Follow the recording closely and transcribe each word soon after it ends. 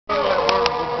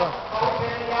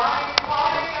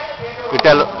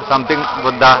tell something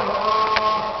Buddha?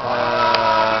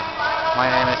 My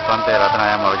name is R.Rajan.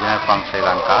 I am originally from Sri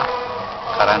Lanka,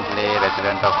 currently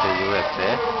resident of the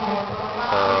USA.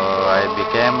 So I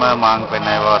became a monk when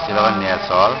I was 11 years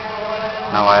old.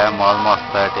 Now I am almost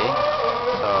 30.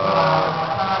 So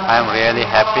I am really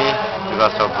happy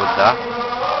because of Buddha.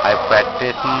 I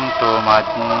practice too much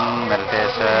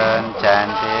meditation,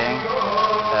 chanting,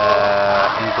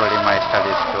 including my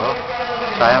studies too.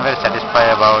 So I am very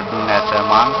satisfied about as a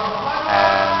monk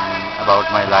and about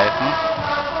my life.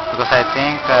 Because I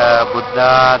think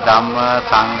Buddha, Dhamma,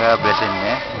 Sangha blessing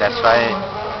me. That's why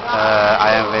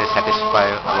I am very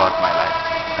satisfied about my life.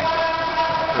 Thank you.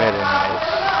 Very nice.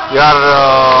 You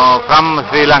are from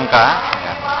Sri Lanka,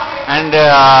 Yeah. and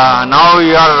now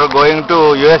you are going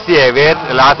to USA, where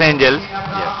Los Angeles.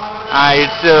 Yes.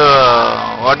 It's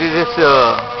what is this?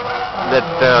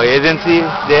 That agency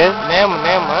there?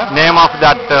 Name of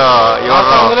that your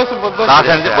Los Angeles Buddha Los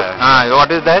Center. Angeles.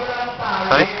 What is that?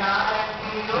 Sorry?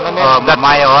 That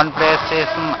My own place is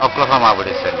Oklahoma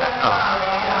Buddhist Center.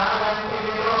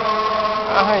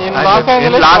 In In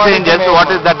Los Angeles, what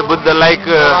is that Buddha like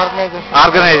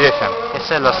organization?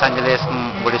 It's a Los Angeles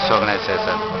Buddhist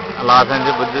organization. Los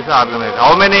Angeles Buddhist organization.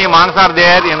 How many monks are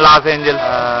there in Los Angeles?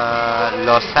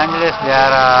 Los Angeles,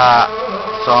 there are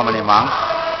so many monks.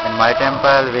 In my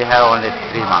temple, we have only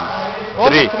 3 monks.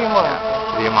 Three. 3 months.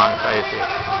 3 monks, I see.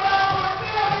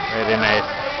 Very nice.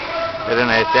 Very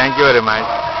nice. Thank you very much.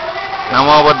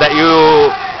 Namo Buddha.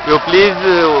 You please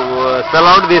spell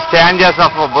out the stanzas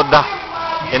of Buddha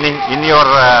in your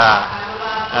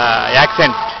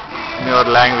accent, in your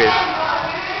language.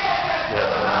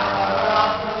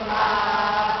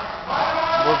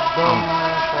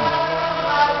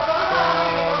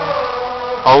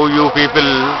 How you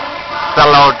people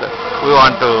spell out? We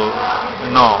want to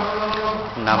know.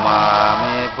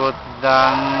 Namami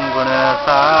Buddhang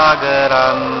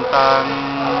Gunasagarantam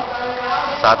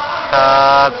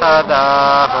Sattha Sada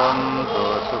Hontu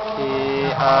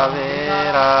Sukhi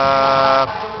Avera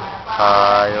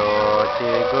Kayo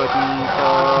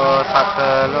Chiguncho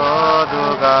Sakalo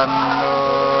Dugando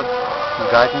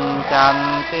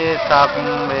Ganchanti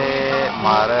Sabbe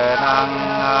Maranang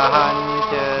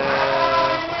Ahancha.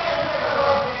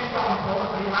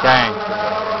 Thanks.